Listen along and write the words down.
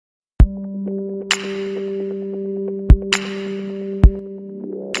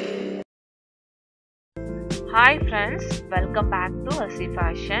Hi friends, welcome back to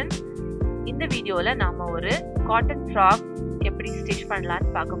hasifashion. இந்த வீடியோல நாம ஒரு காட்டன் ஃப்ராக் எப்படி ஸ்டிச் பண்ணலாம்னு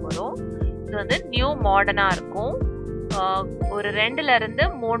பார்க்க போறோம். இது வந்து நியூ மாடர்னா இருக்கும். ஒரு 2 ல இருந்து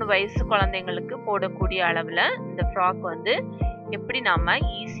 3 வயசு குழந்தைகளுக்கு போடக்கூடிய அளவுல இந்த ஃப்ராக் வந்து எப்படி நாம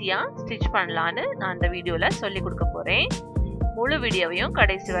ஈஸியா ஸ்டிச் பண்ணலாம்னு நான் இந்த வீடியோல சொல்லி கொடுக்க போறேன். முழு வீடியோவையும்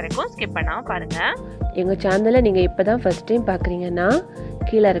கடைசி வரைக்கும் ஸ்கிப் பண்ணாம பாருங்க. எங்க சேனலை நீங்க இப்பதான் ஃபர்ஸ்ட் டைம் பார்க்கறீங்கன்னா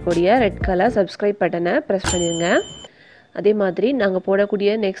கீழ இருக்கக்கூடிய ரெட் கலர் Subscribe பட்டனை பிரஸ் பண்ணிருங்க. அதே மாதிரி நாங்க போடக்கூடிய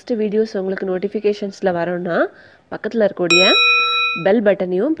நெக்ஸ்ட் வீடியோஸ் உங்களுக்கு நோட்டிஃபிகேஷன்ஸ்ல வரணும்னா பக்கத்துல இருக்கக்கூடிய பெல்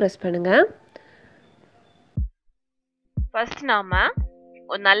பட்டனையும் பிரஸ் பண்ணுங்க. ஃபர்ஸ்ட் நாம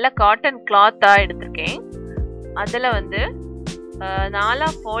ஒரு நல்ல காட்டன் கிளாத்தா எடுத்துர்க்கேன். அதுல வந்து நாலா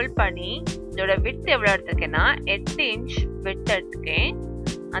ஃபோல்ட் பண்ணி இதோட width எவ்வளவு எடுத்துர்க்கேன்னா 8 இன்ச் width எடுத்துர்க்கேன்.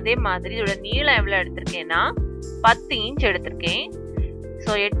 அதே மாதிரி இதோட நீளம் எவ்வளவு எடுத்துர்க்கேன்னா 10 இன்ச் எடுத்துர்க்கேன்.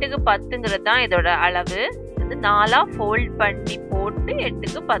 சோ 8 க்கு 10ங்கிறது தான் இதோட அளவு. இது நாலா ஃபோல்ட் பண்ணி போட்டு 8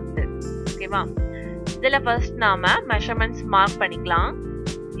 க்கு 10. ஓகேவா? இதல ஃபர்ஸ்ட் நாம மெஷர்மென்ட்ஸ் மார்க் பண்ணிக்கலாம்.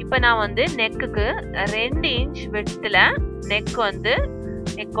 இப்போ நான் வந்து நெக்குக்கு 2 இன்ச் widthல நெக் வந்து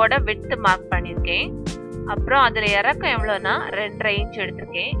நெக்கோட width மார்க் பண்ணிருக்கேன். அப்புறம் அதுல இறக்கம் எவ்வளவுனா 2.5 இன்ச்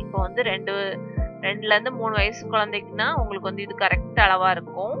எடுத்துர்க்கேன். இப்போ வந்து 2ல இருந்து 3 வயசு குழந்தைக்குனா உங்களுக்கு வந்து இது கரெக்ட் அளவா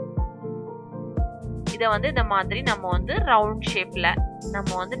இருக்கும். இத வந்து இந்த மாதிரி நம்ம வந்து ரவுண்ட் ஷேப்ல நம்ம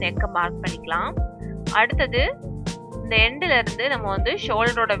வந்து நெக்க மார்க் பண்ணிக்கலாம். அடுத்து இந்த எண்ட்ல இருந்து நம்ம வந்து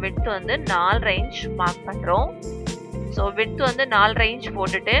ஷோல்டரோட width வந்து 4.5 இன்ச் மார்க் பண்றோம். சோ width வந்து 4.5 இன்ச்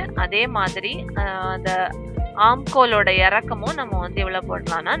போட்டுட்டு அதே மாதிரி அந்த ஆம்கோலோட இறக்கமும் நம்ம வந்து எவ்வளவு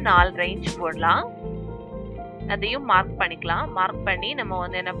போடலாம்னா 4.5 இன்ச் போடலாம். அதையும் மார்க் பண்ணிக்கலாம். மார்க் பண்ணி நம்ம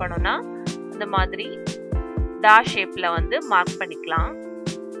வந்து என்ன பண்ணோம்னா இந்த மாதிரி டாஷ் ஷேப்ல வந்து மார்க் பண்ணிக்கலாம்.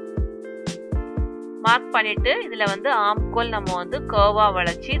 மார்க் பண்ணிட்டு இதுல வந்து ஆம்கோல் நம்ம வந்து கர்வா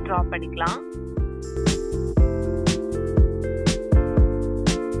வளைச்சி டிரா பண்ணிக்கலாம்.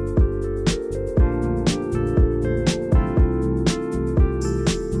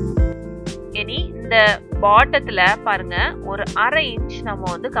 இனி இந்த பாட்டத்துல பாருங்க ஒரு 1/2 இன்ச் நம்ம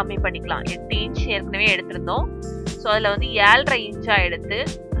வந்து கம்மி பண்ணிக்கலாம். 8 இன்ச் ஏற்கனவே எடுத்திருந்தோம். சோ அதுல வந்து 7.5 இன்ச்சா எடுத்து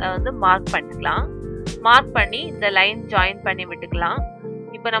வந்து மார்க் பண்ணிக்கலாம். மார்க் பண்ணி இந்த லைன் ஜாயின் பண்ணி விட்டுக்கலாம்.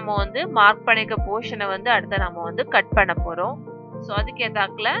 இப்போ நம்ம வந்து மார்க் பண்ணிக்க போர்ஷனை வந்து அடுத்து நம்ம வந்து கட் பண்ண போறோம். சோ அதுக்கு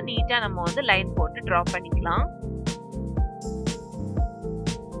ஏத்தாக்குல நீட்டா நம்ம வந்து லைன் போட்டு டிரா பண்ணிக்கலாம்.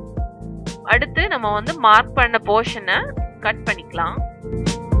 அடுத்து நம்ம வந்து மார்க் பண்ண போர்ஷனை கட் பண்ணிக்கலாம்.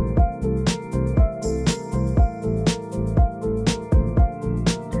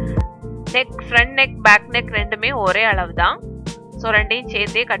 Neck front neck back neck ரெண்டுமே ஒரே அளவு தான். சோ ரெண்டையும்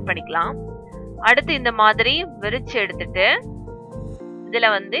சேர்த்தே கட் பண்ணிக்கலாம். அடுத்து இந்த மாதிரி விரிச்சு எடுத்துட்டு இதுல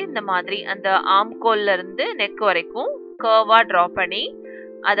வந்து இந்த மாதிரி அந்த ஆம்கோல்ல இருந்து நெக் வரைக்கும் கர்வா டிரா பண்ணி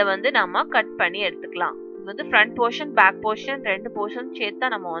அதை வந்து நம்ம கட் பண்ணி எடுத்துக்கலாம். இது வந்து ஃப்ரண்ட் போர்ஷன் பேக் போர்ஷன் ரெண்டு போர்ஷன் சேர்த்தா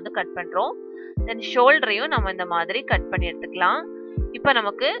நம்ம வந்து கட் பண்றோம். தென் ஷோல்டரையும் நம்ம இந்த மாதிரி கட் பண்ணி எடுத்துக்கலாம். இப்போ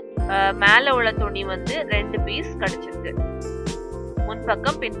நமக்கு மேல உள்ள துணி வந்து 2 பீஸ் கிடைச்சிருக்கு.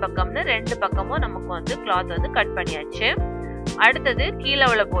 முன்பக்கம் பின்பக்கம்னு 2 பக்கமும் நமக்கு வந்து கிளாத் வந்து கட் பண்ணியாச்சு. அடுத்தது கீழே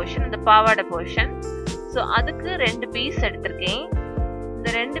உள்ள போர்ஷன் இந்த பாவாடை போர்ஷன். ஸோ அதுக்கு 2 பீஸ் எடுத்திருக்கேன்.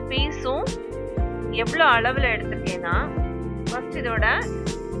 இந்த 2 பீஸும் எவ்வளோ அளவில் எடுத்திருக்கேன்னா ஃபர்ஸ்ட் இதோட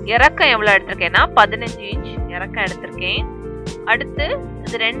இறக்கம் எவ்வளோ எடுத்திருக்கேன்னா 15 இன்ச் இறக்கம் எடுத்திருக்கேன். அடுத்து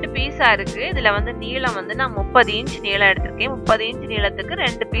இது 2 பீஸா இருக்கு. இதுல வந்து நீளம் வந்து நான் 30 இன்ச் நீளம் எடுத்திருக்கேன். 30 இன்ச் நீளத்துக்கு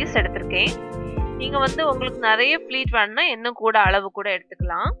 2 பீஸ் எடுத்திருக்கேன். நீங்க வந்து உங்களுக்கு நிறைய ப்ளீட் வேணும்னா இன்னும் கூட அளவு கூட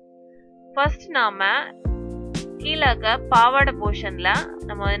எடுத்துக்கலாம். ஃபர்ஸ்ட் நாம கீழே பாவாடை போர்ஷன்ல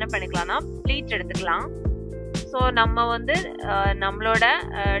நம்ம என்ன பண்ணிக்கலாம்னா ப்ளீட் எடுத்துக்கலாம். ஸோ நம்ம வந்து நம்மளோட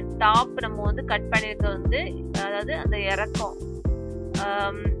டாப் நம்ம வந்து கட் பண்ணிருக்க வந்து அதாவது அந்த இறக்கம்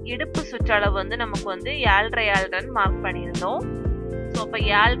இடுப்பு சுற்றளவு வந்து நமக்கு வந்து 7.5 மார்க் பண்ணியிருந்தோம். ஸோ இப்போ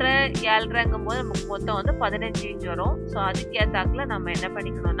 7.5ங்கும் போது நமக்கு மொத்தம் வந்து 15 இன்ச் வரும். ஸோ அதுக்கேத்தாக்குல நம்ம என்ன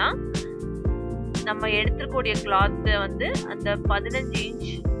பண்ணிக்கணும்னா நம்ம எடுத்துக்கூடிய கிளாத் வந்து அந்த 15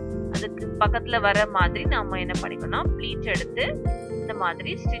 இன்ச் அதுக்கு பக்கத்துல வர மாதிரி நம்ம என்ன பண்ணிக்கணும் ப்ளீட் எடுத்து இந்த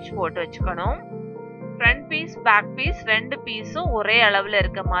மாதிரி ஸ்டிச் போட்டு வச்சுக்கணும். ஃப்ரண்ட் பீஸ் பேக் பீஸ் 2 பீஸும் ஒரே அளவுல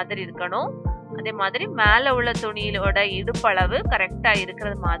இருக்க மாதிரி இருக்கணும். அதே மாதிரி மேல உள்ள துணியோட இடுப்பளவு கரெக்டா இருக்கிற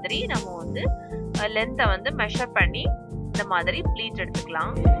மாதிரி நம்ம வந்து லென்த்தை வந்து மெஷர் பண்ணி இந்த மாதிரி ப்ளீட்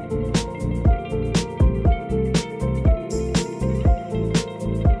எடுத்துக்கலாம்.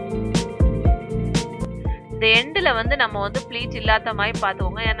 இந்த எண்ட்ல வந்து நம்ம வந்து ப்ளீட் இல்லாத மாதிரி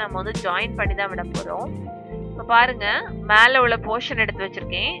பார்த்துக்கோங்க. ஏன்னா நம்ம வந்து ஜாயின் பண்ணி தான் விட போறோம். இப்போ பாருங்க மேல உள்ள போர்ஷன் எடுத்து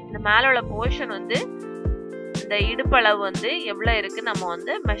வச்சிருக்கேன். இந்த மேல உள்ள போர்ஷன் வந்து இந்த இடுப்பளவு வந்து எவ்வளவு இருக்கு நம்ம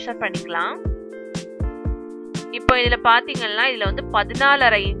வந்து மெஷர் பண்ணிக்கலாம். இப்போ இதுல பாத்தீங்கன்னா இதுல வந்து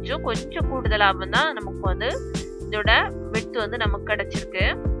 14.5 இன்ச்சும் கொஞ்சம் கூடுதலாக தான் நமக்கு வந்து இதோட விட்த் வந்து நமக்கு கிடைச்சிருக்கு.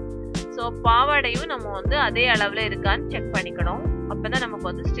 ஸோ பாவாடையும் நம்ம வந்து அதே அளவுல இருக்கான்னு செக் பண்ணிக்கணும். அப்பதான் நமக்கு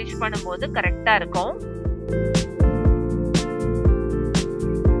வந்து ஸ்டிச் பண்ணும்போது கரெக்டா இருக்கும்.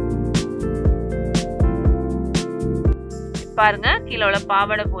 பாருங்க கீழே உள்ள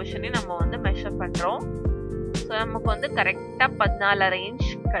பாவாடை போர்ஷனையும் நம்ம வந்து மெஷர் பண்றோம். ஸோ நமக்கு வந்து கரெக்டா 14.5 இன்ச்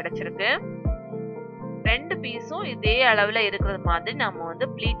கிடைச்சிருக்கு. ரெண்டு பீஸும் இதே அளவுல இருக்கிறது மாதிரி நம்ம வந்து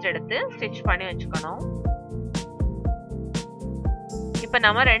ப்ளீட் எடுத்து ஸ்டிச் பண்ணி வச்சுக்கணும். இப்ப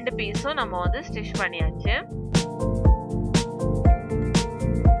நம்ம ரெண்டு பீஸும் நம்ம வந்து ஸ்டிச் பண்ணியாச்சு.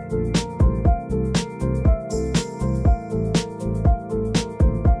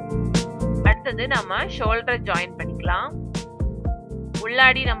 அடுத்தது நம்ம ஷோல்டர் ஜாயின் பண்ணிக்கலாம்.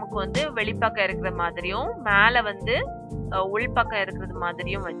 உள்ளாடி நமக்கு வந்து வெளிப்பக்கம் இருக்கிற மாதிரியும் மேல வந்து உள்பக்கம் இருக்கிறது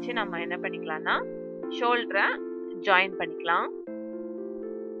மாதிரியும் வச்சு நம்ம என்ன பண்ணிக்கலாம்னா ஷோல்டரை ஜாயின் பண்ணிக்கலாம்.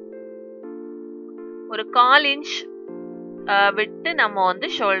 ஒரு 1/4 இன்ச் விட்டு நம்ம வந்து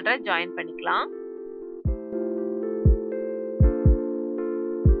ஷோல்டரை ஜாயின் பண்ணிக்கலாம்.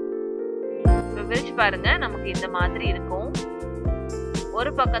 விரிச்சு பாருங்க நமக்கு இந்த மாதிரி இருக்கும்.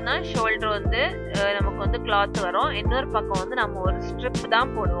 ஒரு பக்கம் தான் ஷோல்டர் வந்து நமக்கு வந்து கிளாத் வரும், இன்னொரு பக்கம் வந்து நம்ம ஒரு ஸ்ட்ரிப்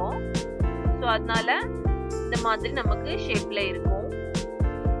தான் போடுவோம். ஸோ அதனால இந்த மாதிரி நமக்கு ஷேப்ல இருக்கும்.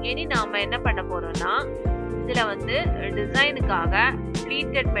 இனி நாம என்ன பண்ண போறோம்னா இதுல வந்து டிசைனுக்காக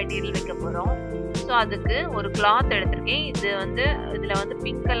ப்ளீட்டட் மெட்டீரியல் வைக்க போறோம். ஸோ அதுக்கு ஒரு கிளாத் எடுத்திருக்கேன். இது வந்து இதுல வந்து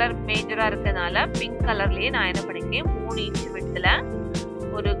பிங்க் கலர் மேஜரா இருக்கிறதுனால பிங்க் கலர்லயே நான் என்ன பண்ணிருக்கேன் 3 இன்ச் விட்ல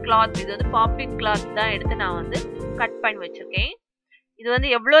ஒரு கிளாத், இது வந்து பாப்பின் கிளாத் தான் எடுத்து நான் வந்து கட் பண்ணி வச்சிருக்கேன். இது வந்து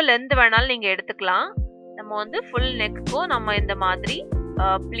எவ்வளோ லென்த் வேணாலும் நீங்க எடுத்துக்கலாம். நம்ம வந்து ஃபுல் நெக்குக்கும் நம்ம இந்த மாதிரி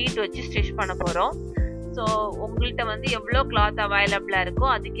ப்ளீட் வச்சு ஸ்டிச் பண்ண போறோம். ஸோ உங்கள்கிட்ட வந்து எவ்வளோ கிளாத் அவைலபிளா இருக்கோ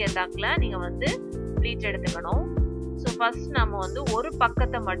அதுக்கு ஏத்தாக்குல நீங்க வந்து ப்ளீட் எடுத்துக்கணும். ஸோ ஃபர்ஸ்ட் நம்ம வந்து ஒரு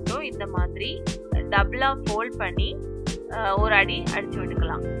பக்கத்தை மட்டும் இந்த மாதிரி டபுளா ஃபோல்ட் பண்ணி ஒரு அடி அடிச்சு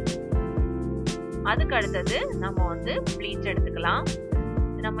விட்டுக்கலாம். அதுக்கு அடுத்தது நம்ம வந்து ப்ளீட் எடுத்துக்கலாம்.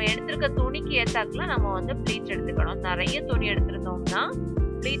 நம்ம எடுத்திருக்க துணிக்கு ஏத்தாக்குல நம்ம வந்து ப்ளீட் எடுத்துக்கணும். நிறைய துணி எடுத்திருந்தோம்னா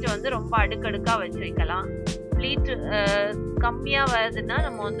ப்ளீட் வந்து ரொம்ப அடுக்கடுக்கா வச்சு வைக்கலாம். ப்ளீட் கம்மியா வருதுன்னா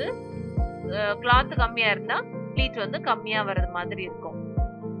நம்ம வந்து கிளாத் கம்மியா இருந்தா ப்ளீட் வந்து கம்மியா வர்றது மாதிரி இருக்கும்.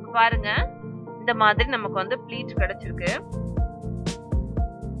 பாருங்க இந்த மாதிரி நமக்கு வந்து ப்ளீட் கிடைச்சிருக்கு.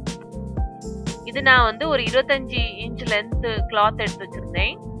 இது நான் வந்து ஒரு 25 இன்ச் லென்த் கிளாத் எடுத்து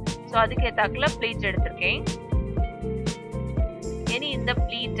வச்சிருந்தேன். ஸோ அதுக்கு ஏத்தாக்குல ப்ளீட் எடுத்திருக்கேன். இனி இந்த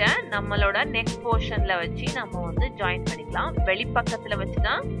ப்ளீட்டை நம்மளோட நெக் போர்ஷன்ல வச்சு நம்ம வந்து ஜாயின் பண்ணிக்கலாம். வெளிப்பக்கத்துல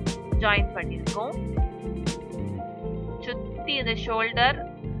வச்சுதான் ஜாயின் பண்ணிருக்கோம். சுத்தி இந்த ஷோல்டர்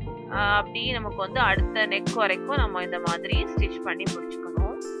அப்படி நமக்கு வந்து அடுத்த நெக் வரைக்கும் நம்ம இந்த மாதிரி ஸ்டிச் பண்ணி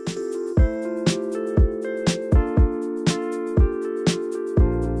முடிச்சுக்கணும்.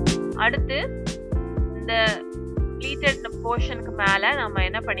 அடுத்து இந்த ப்ளீட்டட் போர்ஷனுக்கு மேல நம்ம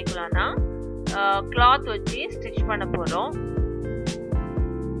என்ன பண்ணிக்கலாம்னா கிளாத் வச்சு ஸ்டிச் பண்ண போறோம்.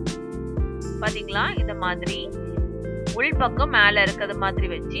 பாத்தீங்களா இந்த மாதிரி உள் பக்கம் மேல இருக்கிறது மாதிரி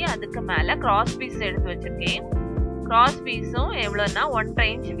வச்சு அதுக்கு மேல கிராஸ் பீஸ் எடுத்து வச்சிருக்கேன். கிராஸ் பீஸும் எவ்வளவுன்னா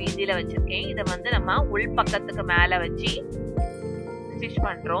 1.5 இன்ச் வீதியில வச்சிருக்கேன். இதை வந்து நம்ம உள் பக்கத்துக்கு மேல வச்சு ஸ்டிச்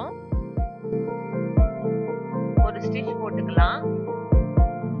பண்றோம். ஒரு ஸ்டிச் போட்டுக்கலாம்.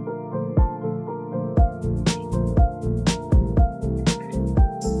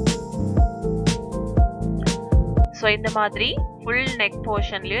 ஸோ இந்த மாதிரி ஃபுல் நெக்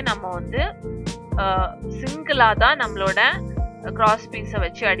போர்ஷன்லயும் நம்ம வந்து சிங்கிளா தான் நம்மளோட கிராஸ் பீஸை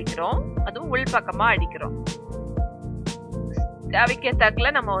வச்சு அடிக்கிறோம். அதுவும் உள் பக்கமா அடிக்கிறோம். தேவைக்கேத்தாக்குல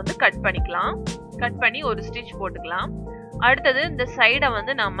நம்ம வந்து கட் பண்ணிக்கலாம். கட் பண்ணி ஒரு ஸ்டிச் போட்டுக்கலாம். அடுத்தது இந்த சைடை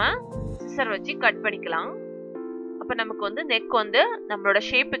வந்து நம்ம சிசர் வச்சு கட் பண்ணிக்கலாம். அப்ப நமக்கு வந்து நெக் வந்து நம்மளோட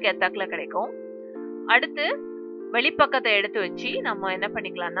ஷேப்புக்கு ஏத்தாக்குல கிடைக்கும். அடுத்து வெளிப்பக்கத்தை எடுத்து வச்சு நம்ம என்ன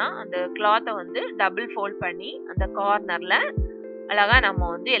பண்ணிக்கலாம்னா அந்த கிளாத்தை வந்து டபுள் ஃபோல்ட் பண்ணி அந்த கார்னர்ல அழகா நம்ம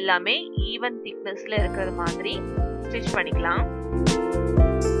வந்து எல்லாமே ஈவன் திக்னஸ்ல இருக்கிறது மாதிரி ஸ்டிச் பண்ணிக்கலாம்.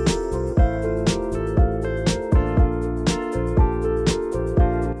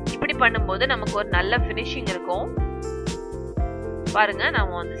 இப்படி பண்ணும்போது நமக்கு ஒரு நல்ல ஃபினிஷிங் இருக்கும். பாருங்க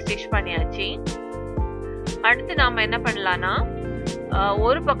நம்ம வந்து ஸ்டிச் பண்ணியாச்சு. அடுத்து நாம என்ன பண்ணலாம்னா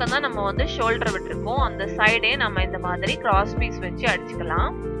ஒரு பக்கம் தான் நம்ம வந்து ஷோல்டர் விட்டுருக்கோம். அந்த சைடே நம்ம இந்த மாதிரி கிராஸ் பீஸ் வச்சு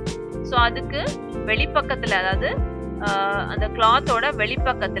அடிச்சுக்கலாம். ஸோ அதுக்கு வெளிப்பக்கத்துல அதாவது அந்த கிளாத்தோட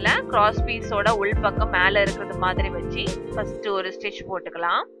வெளிப்பக்கத்துல கிராஸ் பீஸோட உள்பக்கம் மேல இருக்கிறது மாதிரி வச்சு ஃபர்ஸ்ட் ஒரு ஸ்டிச்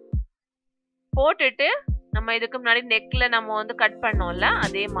போட்டுக்கலாம். போட்டுட்டு நம்ம இதுக்கு முன்னாடி நெக்ல நம்ம வந்து கட் பண்ணோம்ல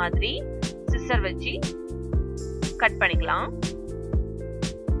அதே மாதிரி சிசர் வச்சு கட் பண்ணிக்கலாம்.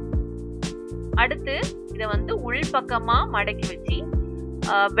 அடுத்து இதை வந்து உள் பக்கமா மடக்கி வச்சு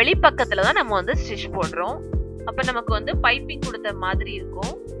வெளிப்பக்கத்துல தான் நம்ம வந்து ஸ்டிச் போடுறோம். அப்ப நமக்கு வந்து பைப்பிங் கொடுத்த மாதிரி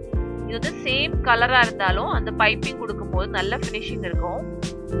இருக்கும். இது வந்து சேம் கலரா இருந்தாலும் அந்த பைப்பிங் கொடுக்கும்போது நல்ல ஃபினிஷிங் இருக்கும்.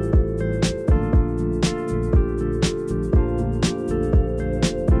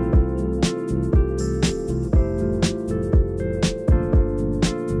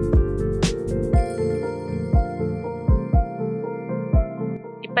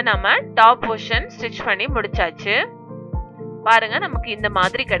 இப்ப நம்ம டாப் போர்ஷன் ஸ்டிச் பண்ணி முடிச்சாச்சு. பாருங்க நமக்கு இந்த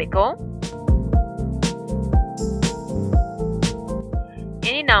மாதிரி கிடைக்கும்.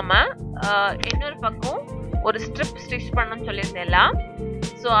 இனி நாம இன்னொரு பக்கம் ஒரு ஸ்ட்ரிப் ஸ்டிச் பண்ணணும்னு சொல்லியிருந்தேன்ல.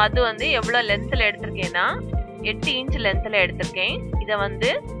 ஸோ அது வந்து எவ்வளோ லென்த்தில் எடுத்திருக்கேன்னா 8 இன்ச் லென்த்தில் எடுத்திருக்கேன். இதை வந்து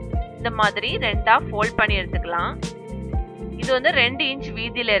இந்த மாதிரி 2ஆ ஃபோல்ட் பண்ணி எடுத்துக்கலாம். இது வந்து 2 இன்ச்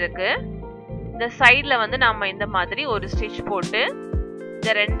வீதியில இருக்கு. இந்த சைடில் வந்து நம்ம இந்த மாதிரி ஒரு ஸ்டிச் போட்டு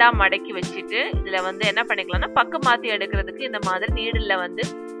இதை 2ஆ மடக்கி வச்சுட்டு இதில் வந்து என்ன பண்ணிக்கலாம்னா பக்கம் மாற்றி எடுக்கிறதுக்கு இந்த மாதிரி நீடில் வந்து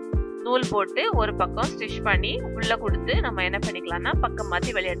நூல் போட்டு ஒரு பக்கம் ஸ்டிச் பண்ணி உள்ளே கொடுத்து நம்ம என்ன பண்ணிக்கலாம்னா பக்கம்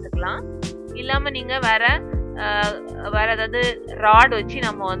மாற்றி வெளியே எடுத்துக்கலாம். இல்லாமல் நீங்கள் வேற ஏதாவது ராட் வச்சு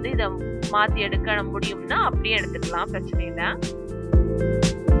நம்ம வந்து இதை மாற்றி எடுக்க முடியும்னா அப்படியே எடுத்துக்கலாம், பிரச்சனை இல்லை.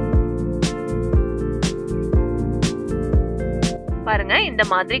 பாருங்க இந்த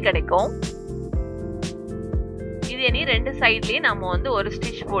மாதிரி கிடைக்கும். இது இனி 2 சைட்லயும் நம்ம வந்து ஒரு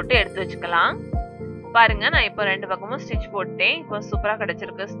ஸ்டிச் போட்டு எடுத்து வச்சுக்கலாம். பாருங்க நான் இப்போ 2 பக்கமும் ஸ்டிச் போட்டேன். இப்போ சூப்பரா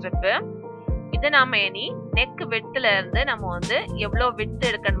கிடைச்சிருக்கு ஸ்ட்ரிப். இதை நாம இனி நெக் விட்ல இருந்து நம்ம வந்து எவ்வளோ விட்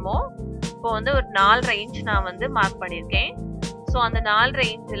எடுக்கணுமோ இப்போ வந்து ஒரு 4.5 இன்ச் நான் வந்து மார்க் பண்ணியிருக்கேன். ஸோ அந்த 4.5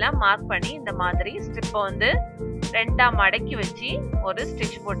 இன்ச்சில் மார்க் பண்ணி இந்த மாதிரி ஸ்ட்ரிப்பை வந்து 2ஆ மடக்கி வச்சு ஒரு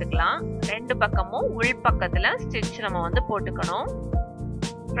ஸ்டிச் போட்டுக்கலாம். 2 பக்கமும் உள் பக்கத்துல ஸ்டிச் நம்ம வந்து போட்டுக்கணும்.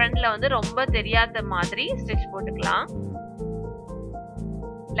 ஃப்ரண்ட்ல வந்து ரொம்ப தெரியாத மாதிரி ஸ்டிச் போட்டுக்கலாம்.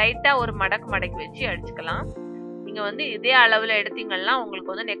 லைட்டா ஒரு மடக்கி வச்சு அடிச்சுக்கலாம். நீங்க வந்து இதே அளவுல எடுத்தீங்கன்னா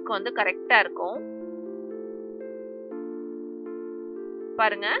உங்களுக்கு வந்து நெக் வந்து கரெக்டா இருக்கும்.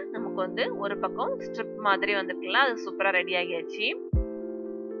 பாருங்க நமக்கு வந்து ஒரு பக்கம் ஸ்ட்ரிப் மாதிரி வந்துருக்குல்ல, அது சூப்பரா ரெடி ஆகியாச்சு.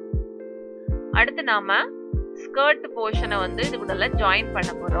 அடுத்து நாம ஸ்கர்ட் போர்ஷனை வந்து இது கூட ஜாயின்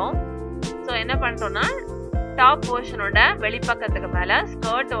பண்ண போறோம். ஸோ என்ன பண்றோம்னா டாப் போர்ஷனோட வெளிப்பக்கத்துக்கு மேல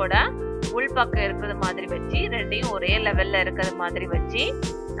ஸ்கர்ட்டோட உள்பக்கம் இருக்கிறது மாதிரி வச்சு 2யும் ஒரே லெவல்ல இருக்கிறது மாதிரி வச்சு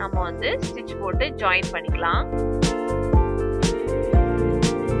நம்ம வந்து ஸ்டிச் போட்டு ஜாயின் பண்ணிக்கலாம்.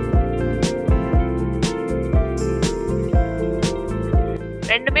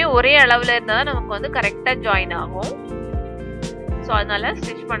 ரெண்டுமே ஒரே அளவுல இருந்தா நமக்கு வந்து கரெக்டா ஜாயின் ஆகும். ஸோ அதனால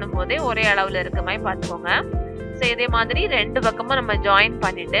ஸ்டிச் பண்ணும்போதே ஒரே அளவுல இருக்க மாதிரி பார்த்துக்கோங்க. ஸோ இதே மாதிரி 2 பக்கமும் நம்ம ஜாயின்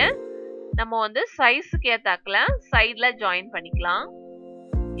பண்ணிட்டு நம்ம வந்து சைஸுக்கு ஏத்தாக்குல சைட்ல ஜாயின் பண்ணிக்கலாம்.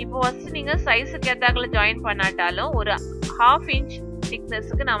 இப்போ ஃபர்ஸ்ட் நீங்க சைஸுக்கு ஏத்தாக்குல ஜாயின் பண்ணாட்டாலும் ஒரு 1/2 இன்ச்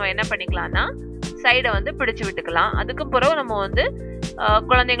திக்னஸ்க்கு நம்ம என்ன பண்ணிக்கலாம்னா சைடை வந்து பிடிச்சு விட்டுக்கலாம். அதுக்கு பிறகு நம்ம வந்து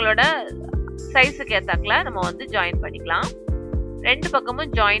குழந்தைங்களோட சைஸுக்கு ஏத்தாக்குல நம்ம வந்து ஜாயின் பண்ணிக்கலாம். 2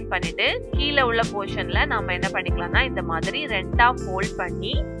 பக்கமும் ஜாயின் பண்ணிட்டு கீழே உள்ள போர்ஷன்ல நம்ம என்ன பண்ணிக்கலாம்னா இந்த மாதிரி 2ஆ ஃபோல்ட்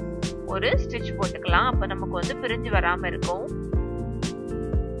பண்ணி ஒரு ஸ்டிச் போட்டுக்கலாம். அப்ப நமக்கு வந்து பிரிஞ்சு வராம இருக்கும்.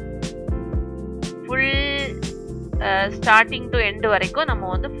 ஃபுல் ஸ்டார்டிங் டு எண்ட் வரைக்கும் நம்ம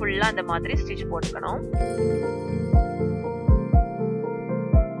வந்து ஃபுல்லா அந்த மாதிரி ஸ்டிச் போட்டுக்கணும்.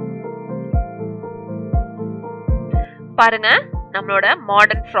 பாருங்க நம்மளோட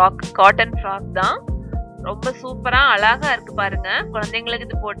மாடர்ன் ஃப்ராக், காட்டன் ஃப்ராக் தான். ரொம்ப சூப்பரா அழகா இருக்கு பாருங்க. குழந்தைங்களுக்கு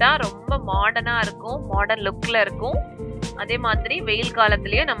இது போட்டா ரொம்ப மாடர்னா இருக்கும், மாடர்ன் லுக்ல இருக்கும். அதே மாதிரி வெயில்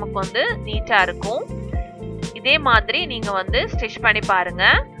காலத்திலயும் நமக்கு வந்து நீட்டா இருக்கும். இதே மாதிரி நீங்க வந்து ஸ்டிச் பண்ணி பாருங்க.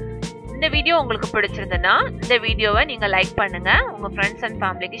 இந்த வீடியோ உங்களுக்கு பிடிச்சிருந்ததுன்னா இந்த வீடியோவை நீங்க லைக் பண்ணுங்க, உங்க ஃப்ரெண்ட்ஸ் அண்ட்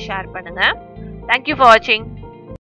ஃபேமிலிக்கு ஷேர் பண்ணுங்க. Thank you for watching.